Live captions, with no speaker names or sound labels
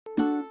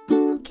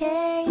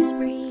case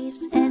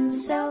briefs, and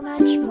so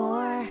much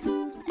more.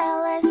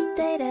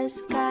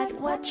 LSData's got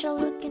what you're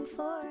looking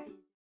for.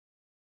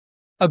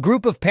 A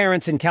group of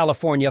parents in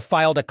California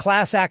filed a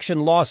class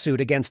action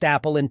lawsuit against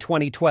Apple in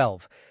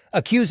 2012,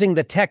 accusing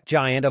the tech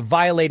giant of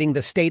violating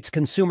the state's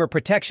consumer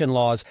protection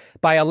laws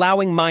by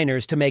allowing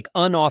minors to make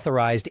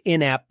unauthorized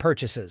in-app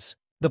purchases.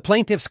 The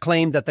plaintiffs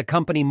claimed that the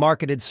company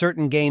marketed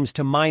certain games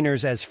to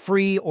minors as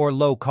free or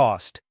low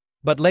cost,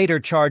 but later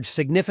charged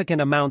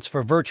significant amounts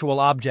for virtual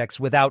objects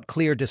without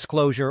clear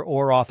disclosure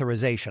or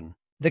authorization.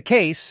 The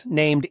case,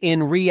 named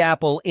In Re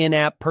Apple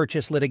In-App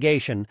Purchase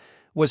Litigation,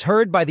 was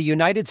heard by the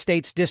United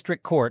States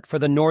District Court for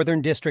the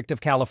Northern District of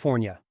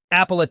California.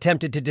 Apple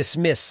attempted to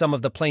dismiss some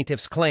of the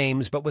plaintiffs'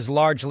 claims but was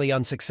largely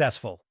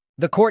unsuccessful.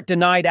 The court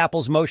denied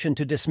Apple's motion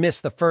to dismiss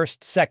the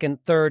first, second,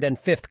 third, and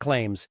fifth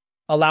claims,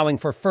 allowing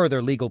for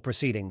further legal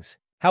proceedings.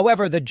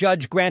 However, the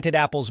judge granted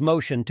Apple's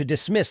motion to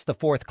dismiss the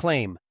fourth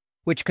claim,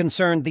 which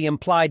concerned the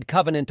implied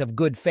covenant of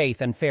good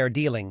faith and fair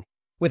dealing,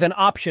 with an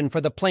option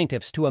for the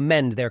plaintiffs to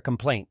amend their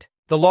complaint.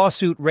 The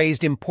lawsuit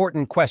raised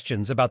important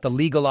questions about the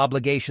legal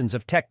obligations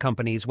of tech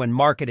companies when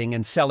marketing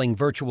and selling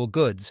virtual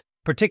goods,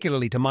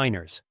 particularly to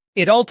minors.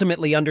 It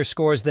ultimately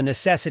underscores the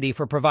necessity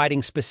for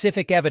providing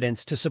specific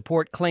evidence to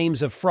support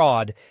claims of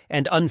fraud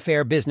and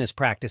unfair business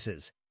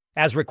practices,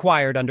 as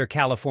required under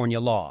California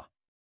law.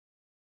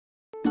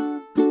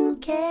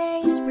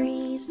 Case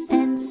briefs,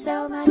 and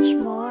so much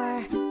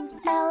more.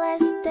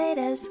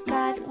 LSData's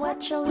got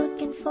what you're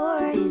looking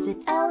for.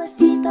 Visit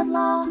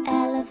lsd.law,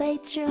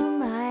 elevate your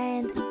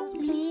mind.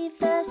 Leave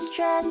the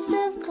stress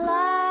of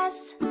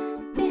class.